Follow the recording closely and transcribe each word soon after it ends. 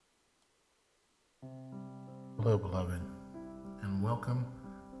Hello, beloved, and welcome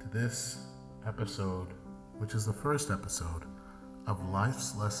to this episode, which is the first episode of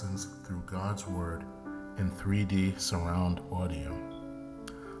Life's Lessons Through God's Word in 3D Surround Audio.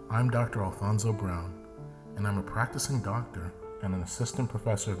 I'm Dr. Alfonso Brown, and I'm a practicing doctor and an assistant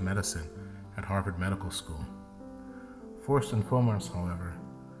professor of medicine at Harvard Medical School. First and foremost, however,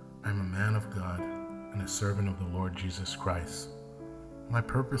 I'm a man of God and a servant of the Lord Jesus Christ. My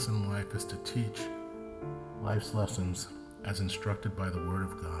purpose in life is to teach life's lessons as instructed by the Word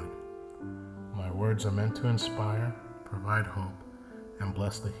of God. My words are meant to inspire, provide hope, and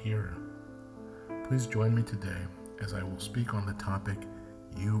bless the hearer. Please join me today as I will speak on the topic,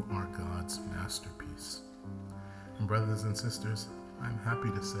 You Are God's Masterpiece. And brothers and sisters, I'm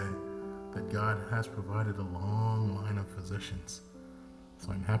happy to say that God has provided a long line of physicians. So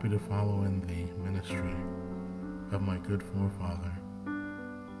I'm happy to follow in the ministry of my good forefather,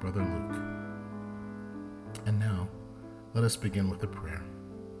 Brother Luke. And now, let us begin with a prayer.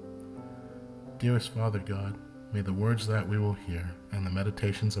 Dearest Father God, may the words that we will hear and the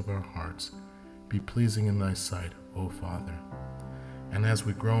meditations of our hearts be pleasing in thy sight, O Father. And as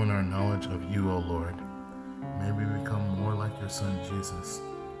we grow in our knowledge of you, O Lord, may we become more like your Son Jesus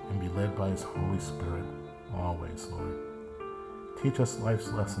and be led by his Holy Spirit always, Lord. Teach us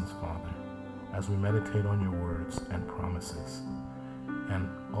life's lessons, Father, as we meditate on your words and promises. And,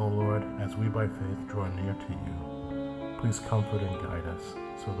 O Lord, as we by faith draw near to you, please comfort and guide us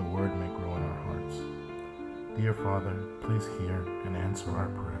so the word may grow in our hearts. Dear Father, please hear and answer our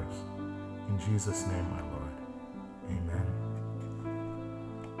prayers. In Jesus' name, my Lord. Amen.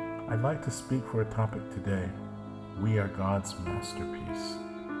 I'd like to speak for a topic today. We are God's masterpiece.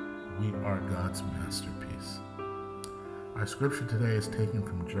 We are God's masterpiece. Our scripture today is taken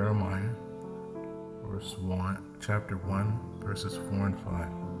from Jeremiah, chapter 1, verses 4 and 5.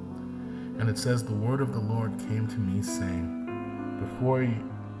 And it says, The word of the Lord came to me, saying, Before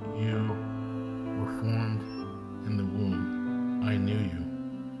you were formed in the womb, I knew you,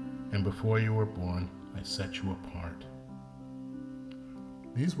 and before you were born, I set you apart.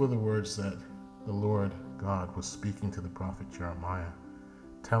 These were the words that the Lord God was speaking to the prophet Jeremiah,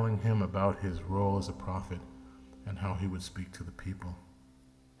 telling him about his role as a prophet and how he would speak to the people.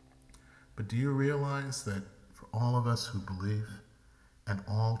 But do you realize that for all of us who believe, and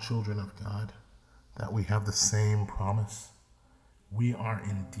all children of God, that we have the same promise? We are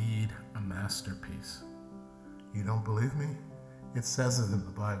indeed a masterpiece. You don't believe me? It says it in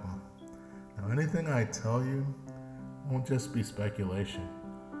the Bible. Now, anything I tell you won't just be speculation.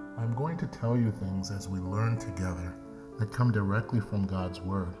 I'm going to tell you things as we learn together that come directly from God's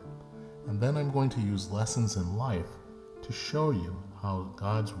Word. And then I'm going to use lessons in life to show you how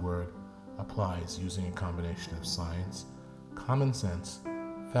God's Word applies using a combination of science, common sense,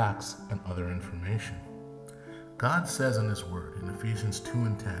 facts, and other information. God says in his word in Ephesians 2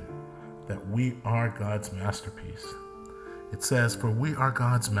 and 10 that we are God's masterpiece. It says, For we are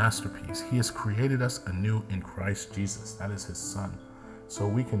God's masterpiece. He has created us anew in Christ Jesus, that is his Son, so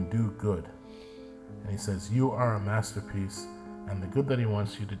we can do good. And he says, You are a masterpiece, and the good that he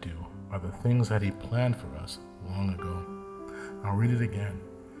wants you to do are the things that he planned for us long ago. I'll read it again.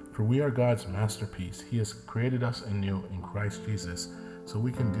 For we are God's masterpiece. He has created us anew in Christ Jesus so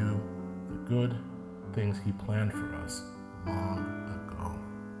we can do the good things he planned for us long ago.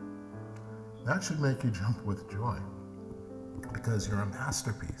 That should make you jump with joy because you're a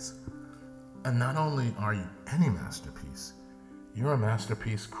masterpiece. And not only are you any masterpiece, you're a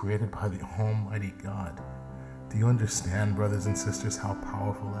masterpiece created by the Almighty God. Do you understand, brothers and sisters, how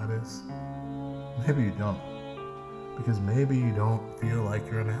powerful that is? Maybe you don't. Because maybe you don't feel like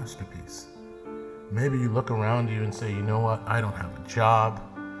you're a masterpiece. Maybe you look around you and say, you know what, I don't have a job.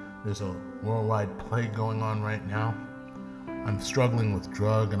 There's a worldwide plague going on right now. I'm struggling with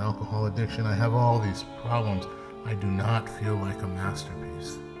drug and alcohol addiction. I have all these problems. I do not feel like a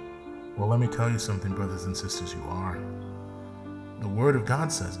masterpiece. Well, let me tell you something, brothers and sisters, you are. The Word of God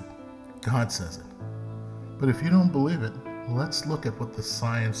says it. God says it. But if you don't believe it, let's look at what the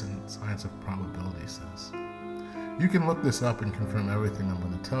science of probability says. You can look this up and confirm everything I'm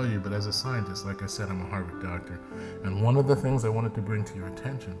going to tell you, but as a scientist, like I said, I'm a Harvard doctor, and one of the things I wanted to bring to your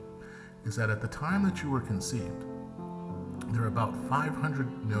attention is that at the time that you were conceived, there are about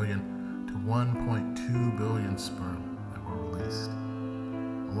 500 million to 1.2 billion sperm that were released.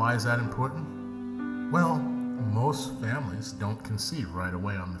 Why is that important? Well, most families don't conceive right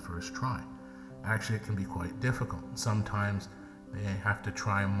away on the first try. Actually, it can be quite difficult. Sometimes they have to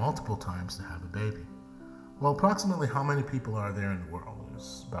try multiple times to have a baby. Well, approximately how many people are there in the world?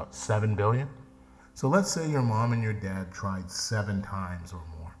 There's about 7 billion. So let's say your mom and your dad tried 7 times or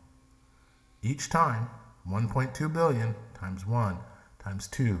more. Each time, 1.2 billion times 1 times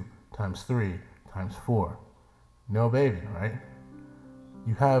 2 times 3 times 4. No baby, right?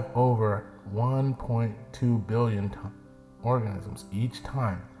 You have over 1.2 billion organisms each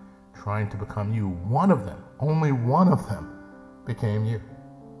time trying to become you. One of them, only one of them, became you.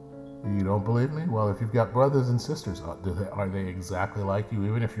 You don't believe me? Well, if you've got brothers and sisters, are they exactly like you,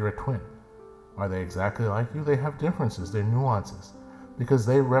 even if you're a twin? Are they exactly like you? They have differences, they're nuances, because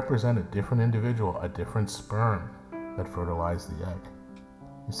they represent a different individual, a different sperm that fertilized the egg.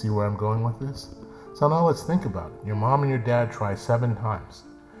 You see where I'm going with this? So now let's think about it. Your mom and your dad try 7 times.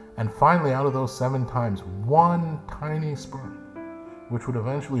 And finally, out of those 7 times, one tiny sperm, which would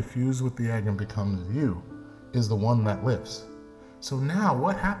eventually fuse with the egg and becomes you, is the one that lives. So now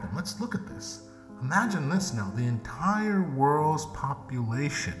what happened? Let's look at this. Imagine this now. The entire world's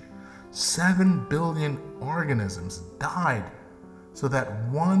population, 7 billion organisms, died so that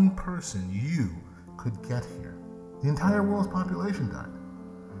one person, you, could get here. The entire world's population died.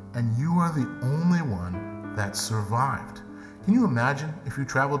 And you are the only one that survived. Can you imagine if you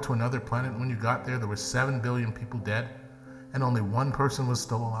traveled to another planet and when you got there were 7 billion people dead and only one person was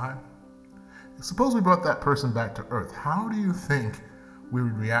still alive? Suppose we brought that person back to Earth. How do you think we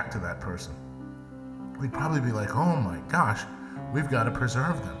would react to that person? We'd probably be like, oh my gosh, we've got to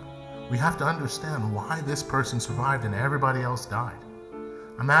preserve them. We have to understand why this person survived and everybody else died.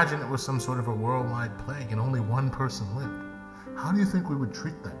 Imagine it was some sort of a worldwide plague and only one person lived. How do you think we would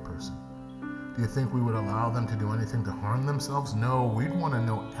treat that person? Do you think we would allow them to do anything to harm themselves? No, we'd want to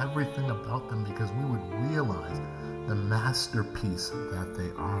know everything about them because we would realize the masterpiece that they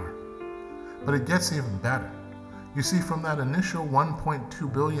are. But it gets even better. You see, from that initial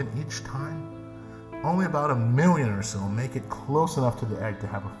 1.2 billion each time, only about 1 million or so make it close enough to the egg to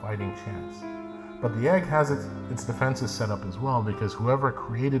have a fighting chance. But the egg has its defenses set up as well because whoever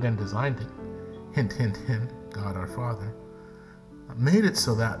created and designed it, hint, hint, hint, God our Father, made it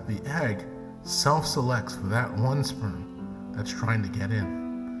so that the egg self-selects for that one sperm that's trying to get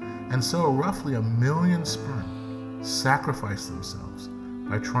in. And so roughly 1 million sperm sacrifice themselves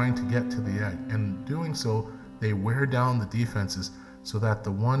by trying to get to the egg. And doing so, they wear down the defenses so that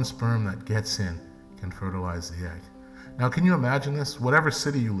the one sperm that gets in can fertilize the egg. Now, can you imagine this? Whatever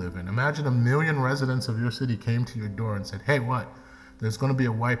city you live in, imagine 1 million residents of your city came to your door and said, hey, what? There's going to be a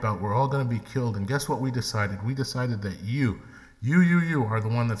wipeout. We're all going to be killed. And guess what we decided? We decided that you are the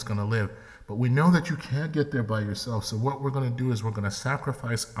one that's going to live. But we know that you can't get there by yourself. So what we're going to do is we're going to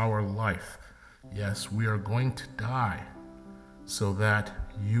sacrifice our life. Yes, we are going to die so that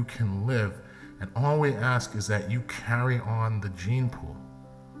you can live. And all we ask is that you carry on the gene pool,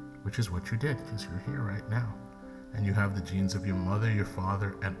 which is what you did because you're here right now. And you have the genes of your mother, your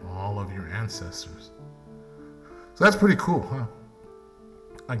father, and all of your ancestors. So that's pretty cool, huh?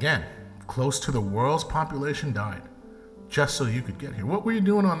 Again, close to the world's population died just so you could get here. What were you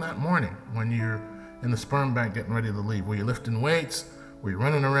doing on that morning when you're in the sperm bank getting ready to leave? Were you lifting weights? Were you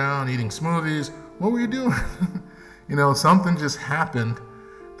running around eating smoothies? What were you doing? Something just happened,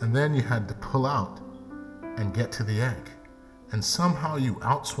 and then you had to pull out and get to the egg. And somehow you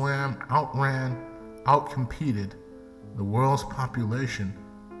outswam, outran, outcompeted the world's population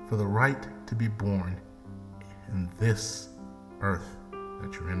for the right to be born in this earth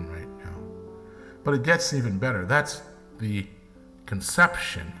that you're in right now. But it gets even better. That's the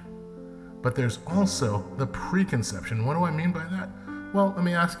conception. But there's also the preconception. What do I mean by that? Well, let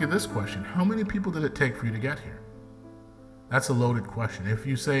me ask you this question. How many people did it take for you to get here? That's a loaded question. If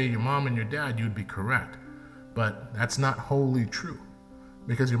you say your mom and your dad, you'd be correct. But that's not wholly true.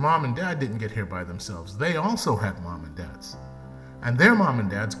 Because your mom and dad didn't get here by themselves. They also had mom and dads. And their mom and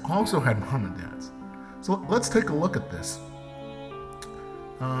dads also had mom and dads. So let's take a look at this.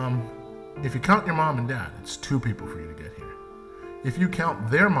 If you count your mom and dad, it's 2 people for you to get here. If you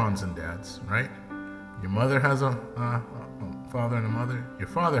count their moms and dads, right? Your mother has a father and a mother. Your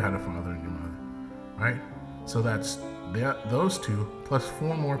father had a father and your mother, right? So that's those 2 plus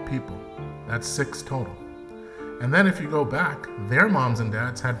 4 more people. That's 6 total. And then if you go back, their moms and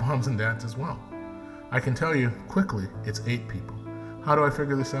dads had moms and dads as well. I can tell you quickly, it's 8 people. How do I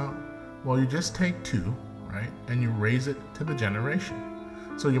figure this out? Well, you just take 2, right? And you raise it to the generation.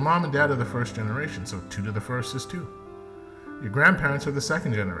 So your mom and dad are the first generation, so 2 to the first is 2. Your grandparents are the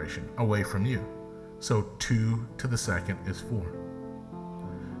second generation, away from you. So 2 to the second is 4.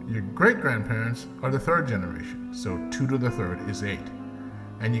 Your great-grandparents are the third generation, so 2 to the third is 8.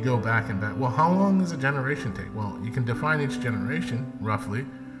 And you go back and back. Well, how long does a generation take? Well, you can define each generation, roughly,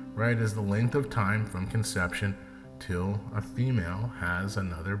 right, as the length of time from conception till a female has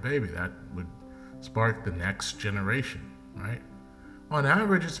another baby. That would spark the next generation, right? On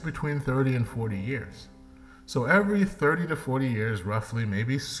average, it's between 30 and 40 years. So every 30 to 40 years, roughly,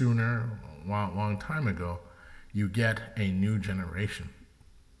 maybe sooner, a long time ago, you get a new generation.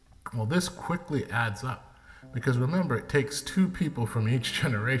 Well, this quickly adds up because remember, it takes two people from each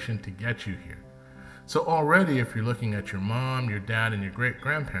generation to get you here. So already, if you're looking at your mom, your dad, and your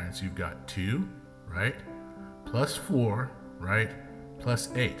great-grandparents, you've got 2, right? Plus 4, right? Plus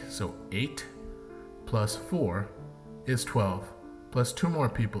 8. So 8 plus 4 is 12. Plus 2 more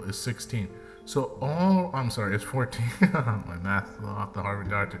people is 16. So it's 14. My math is off the Harvard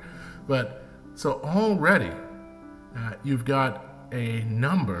doctor. But so already you've got a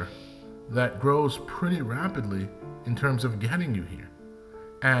number that grows pretty rapidly in terms of getting you here.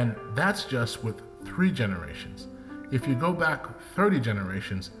 And that's just with 3 generations. If you go back 30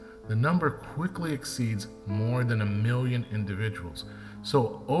 generations, the number quickly exceeds more than 1 million individuals.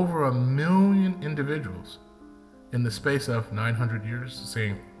 So over 1 million individuals in the space of 900 years,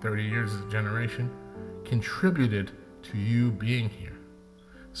 saying 30 years as a generation, contributed to you being here.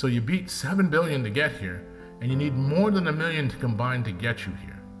 So you beat 7 billion to get here, and you need more than 1 million to combine to get you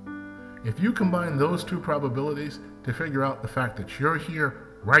here. If you combine those 2 probabilities to figure out the fact that you're here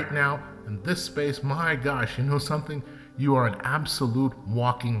right now in this space, my gosh, you know something? You are an absolute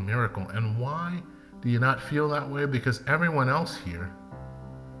walking miracle. And why do you not feel that way? Because everyone else here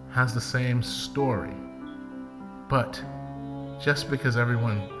has the same story. But just because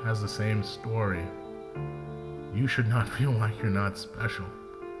everyone has the same story, you should not feel like you're not special.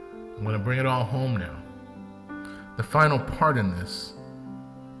 I'm going to bring it all home now. The final part in this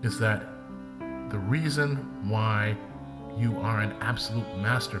is that the reason why you are an absolute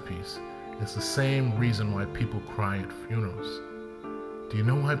masterpiece is the same reason why people cry at funerals. Do you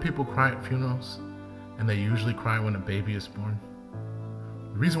know why people cry at funerals? And they usually cry when a baby is born?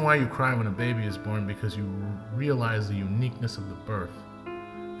 The reason why you cry when a baby is born because you realize the uniqueness of the birth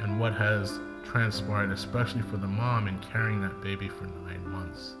and what has transpired, especially for the mom in carrying that baby for 9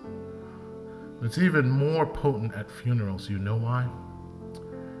 months. But it's even more potent at funerals. You know why?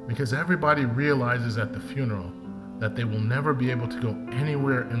 Because everybody realizes at the funeral that they will never be able to go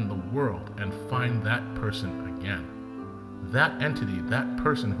anywhere in the world and find that person again. That entity, that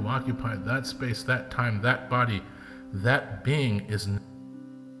person who occupied that space, that time, that body, that being is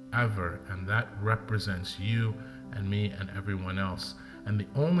ever, and that represents you and me and everyone else. And the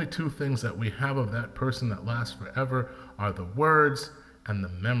only 2 things that we have of that person that last forever are the words and the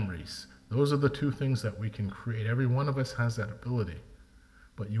memories. Those are the 2 things that we can create. Every one of us has that ability.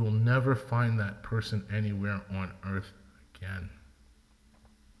 But you will never find that person anywhere on earth again.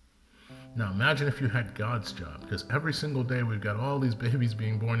 Now imagine if you had God's job, because every single day we've got all these babies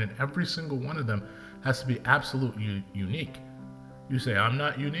being born and every single one of them has to be absolutely unique. You say, I'm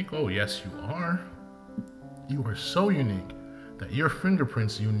not unique? Oh, yes, you are. You are so unique that your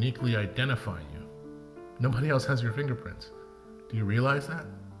fingerprints uniquely identify you. Nobody else has your fingerprints. Do you realize that?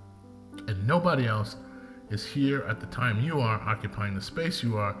 And nobody else is here at the time you are, occupying the space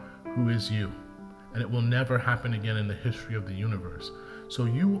you are, who is you. And it will never happen again in the history of the universe. So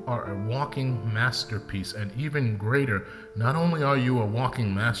you are a walking masterpiece, and even greater, not only are you a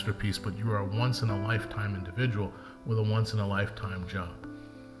walking masterpiece, but you are a once-in-a-lifetime individual with a once-in-a-lifetime job.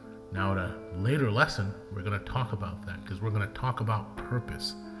 Now, at a later lesson, we're going to talk about that, because we're going to talk about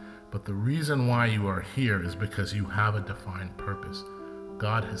purpose. But the reason why you are here is because you have a defined purpose.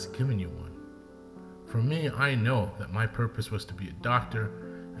 God has given you one. For me, I know that my purpose was to be a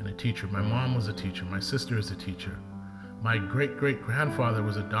doctor and a teacher. My mom was a teacher. My sister is a teacher. My great-great-grandfather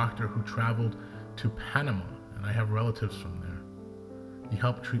was a doctor who traveled to Panama, and I have relatives from there. He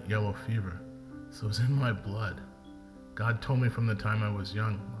helped treat yellow fever, so it's in my blood. God told me from the time I was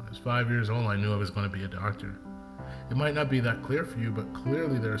young. When I was 5 years old, I knew I was going to be a doctor. It might not be that clear for you, but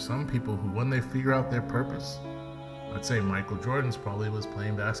clearly there are some people who, when they figure out their purpose, I'd say Michael Jordan's probably was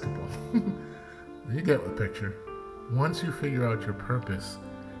playing basketball. You get the picture. Once you figure out your purpose,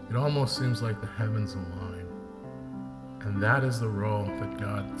 it almost seems like the heavens align. And that is the role that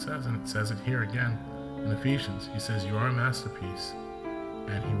God says, and it says it here again in Ephesians. He says, you are a masterpiece,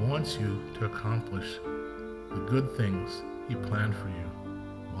 and He wants you to accomplish the good things He planned for you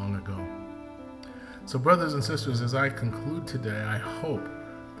long ago. So brothers and sisters, as I conclude today, I hope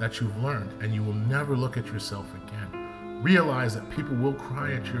that you've learned and you will never look at yourself again. Realize that people will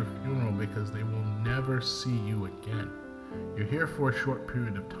cry at your funeral because they will never see you again. You're here for a short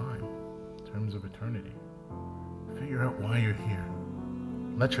period of time, in terms of eternity. Figure out why you're here.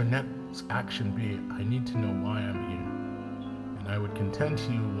 Let your next action be, I need to know why I'm here. And I would contend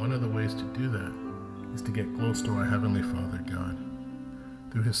to you, one of the ways to do that is to get close to our Heavenly Father, God.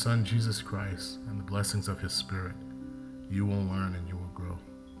 Through His Son, Jesus Christ, and the blessings of His Spirit, you will learn and you will grow.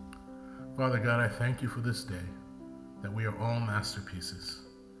 Father God, I thank you for this day, that we are all masterpieces,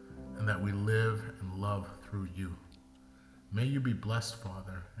 and that we live and love through you. May you be blessed,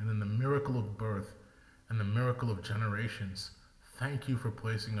 Father, and in the miracle of birth and the miracle of generations, thank you for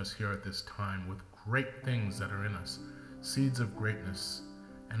placing us here at this time with great things that are in us, seeds of greatness.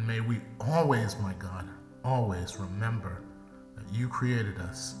 And may we always, my God, always remember that you created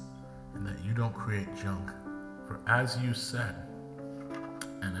us and that you don't create junk. For as you said,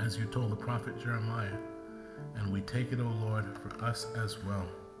 and as you told the prophet Jeremiah, and we take it, O Lord, for us as well,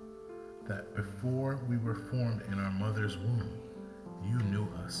 that before we were formed in our mother's womb, you knew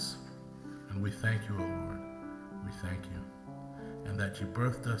us. And we thank you, O Lord. We thank you. And that you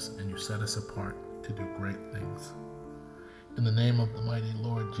birthed us and you set us apart to do great things. In the name of the mighty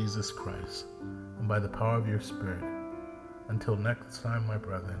Lord Jesus Christ, and by the power of your Spirit, until next time, my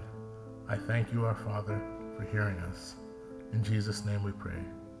brethren, I thank you, our Father, for hearing us. In Jesus' name we pray.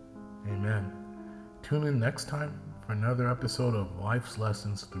 Amen. Tune in next time for another episode of Life's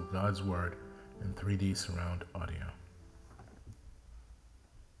Lessons Through God's Word in 3D Surround Audio.